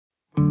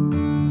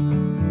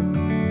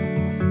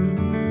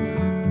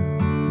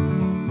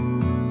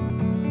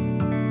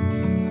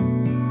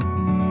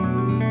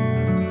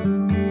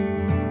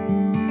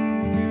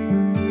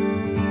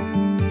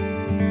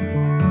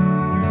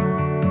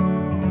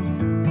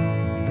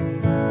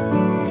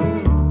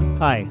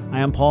Hi, I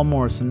am Paul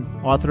Morrison,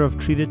 author of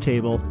Tree to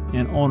Table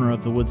and owner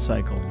of the Wood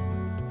Cycle.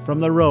 From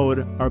the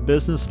road, our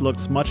business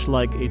looks much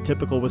like a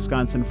typical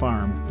Wisconsin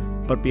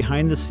farm, but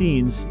behind the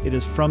scenes, it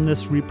is from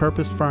this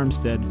repurposed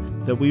farmstead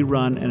that we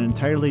run an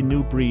entirely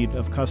new breed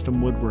of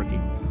custom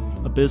woodworking,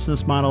 a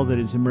business model that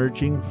is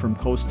emerging from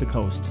coast to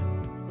coast.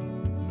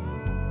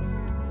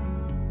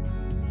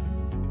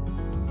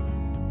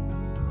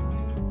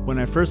 When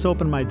I first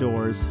opened my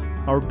doors,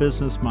 our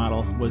business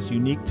model was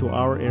unique to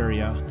our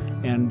area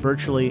and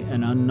virtually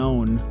an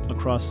unknown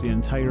across the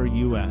entire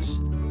U.S.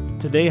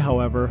 Today,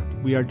 however,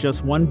 we are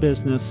just one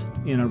business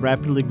in a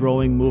rapidly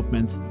growing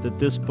movement that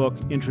this book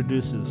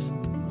introduces.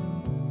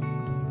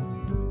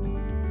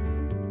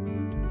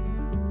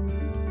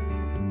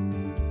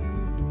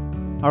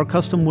 Our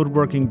custom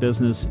woodworking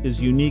business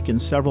is unique in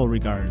several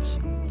regards.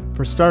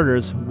 For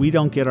starters, we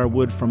don't get our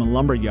wood from a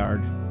lumber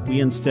yard.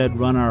 We instead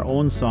run our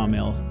own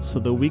sawmill so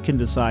that we can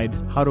decide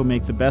how to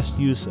make the best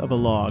use of a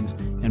log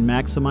and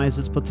maximize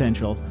its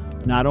potential,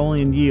 not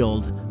only in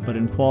yield, but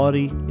in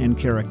quality and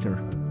character.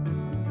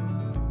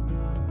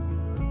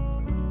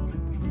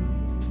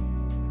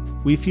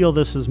 We feel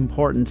this is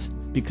important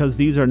because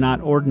these are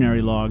not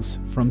ordinary logs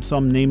from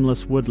some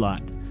nameless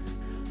woodlot.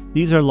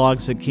 These are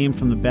logs that came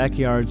from the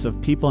backyards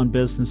of people and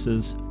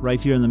businesses right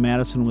here in the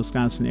Madison,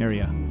 Wisconsin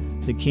area.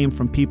 They came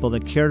from people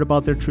that cared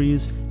about their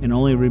trees and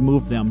only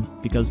removed them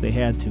because they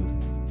had to.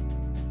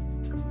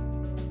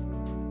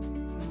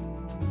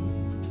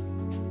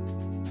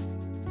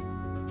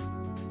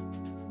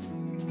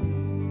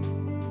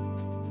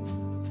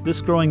 This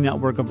growing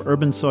network of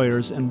urban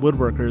sawyers and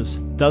woodworkers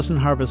doesn't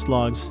harvest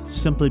logs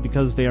simply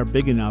because they are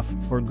big enough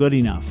or good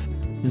enough.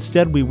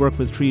 Instead, we work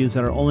with trees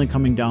that are only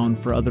coming down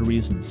for other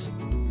reasons.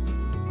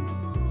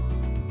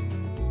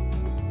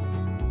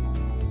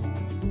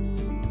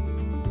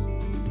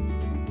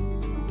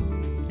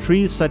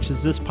 Trees such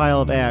as this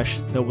pile of ash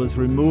that was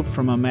removed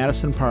from a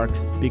Madison park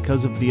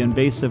because of the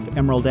invasive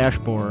emerald ash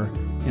borer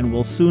and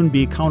will soon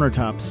be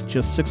countertops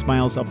just 6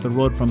 miles up the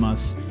road from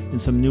us in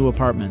some new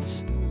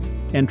apartments.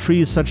 And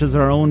trees such as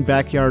our own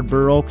backyard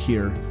bur oak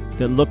here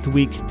that looked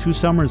weak 2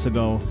 summers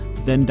ago,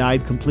 then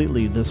died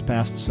completely this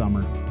past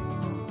summer.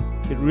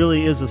 It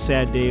really is a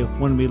sad day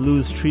when we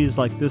lose trees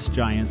like this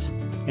giant,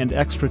 and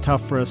extra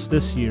tough for us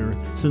this year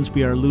since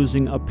we are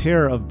losing a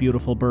pair of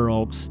beautiful bur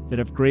oaks that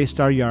have graced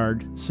our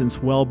yard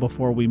since well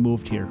before we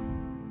moved here.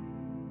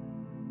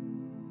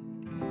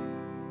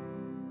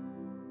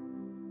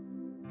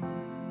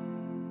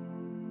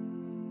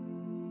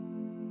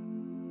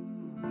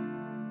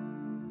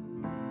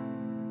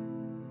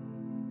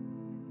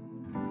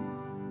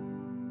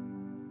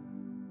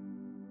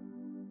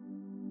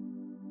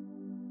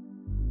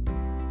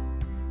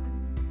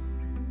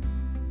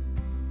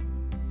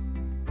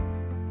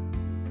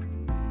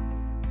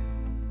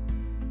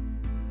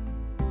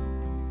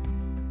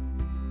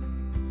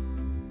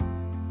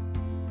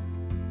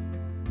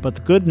 But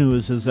the good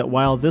news is that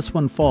while this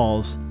one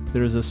falls,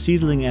 there is a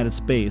seedling at its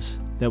base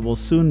that will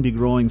soon be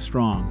growing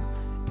strong,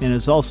 and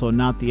is also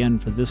not the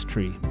end for this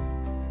tree.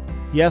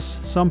 Yes,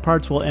 some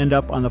parts will end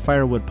up on the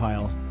firewood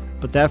pile,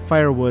 but that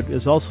firewood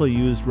is also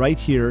used right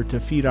here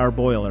to feed our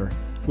boiler,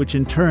 which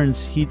in turn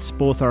heats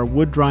both our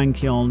wood drying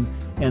kiln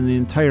and the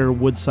entire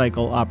wood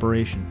cycle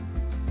operation.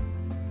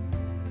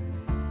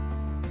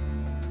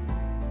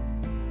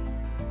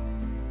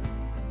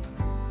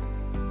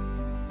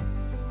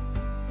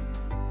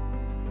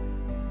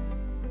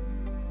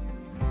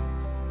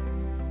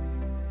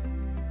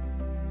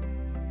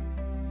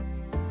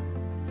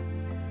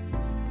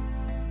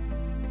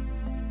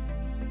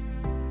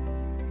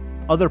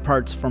 Other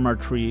parts from our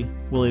tree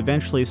will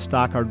eventually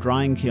stock our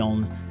drying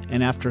kiln,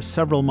 and after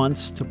several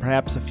months to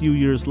perhaps a few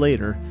years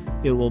later,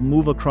 it will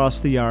move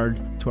across the yard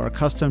to our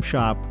custom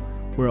shop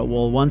where it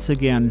will once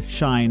again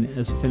shine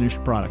as a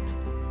finished product.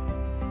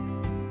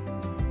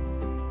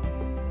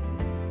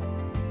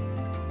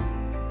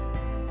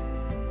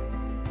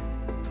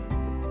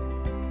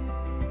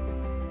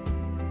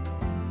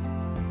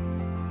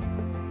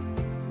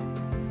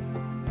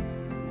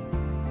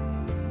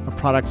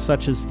 Products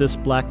such as this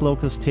black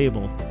locust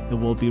table that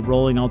will be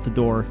rolling out the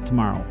door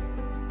tomorrow.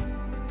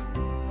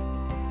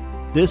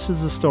 This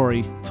is a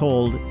story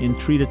told in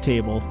Tree to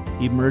Table,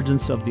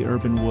 Emergence of the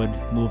Urban Wood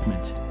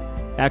Movement.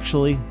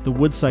 Actually, the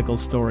Wood Cycle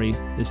story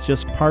is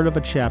just part of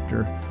a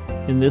chapter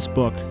in this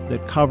book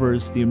that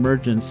covers the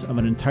emergence of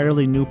an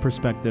entirely new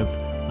perspective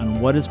on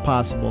what is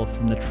possible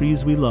from the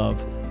trees we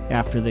love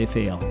after they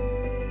fail.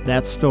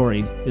 That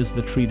story is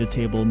the Tree to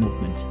Table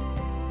movement.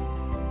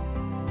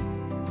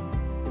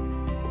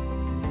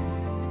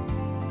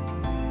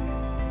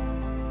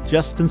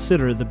 Just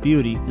consider the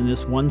beauty in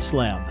this one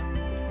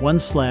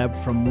slab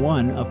from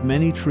one of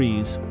many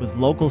trees with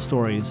local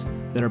stories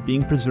that are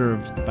being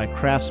preserved by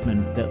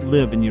craftsmen that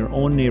live in your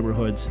own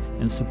neighborhoods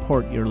and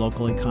support your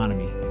local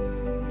economy.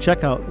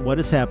 Check out what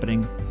is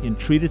happening in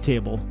Tree to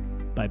Table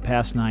by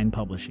Past 9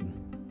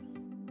 Publishing.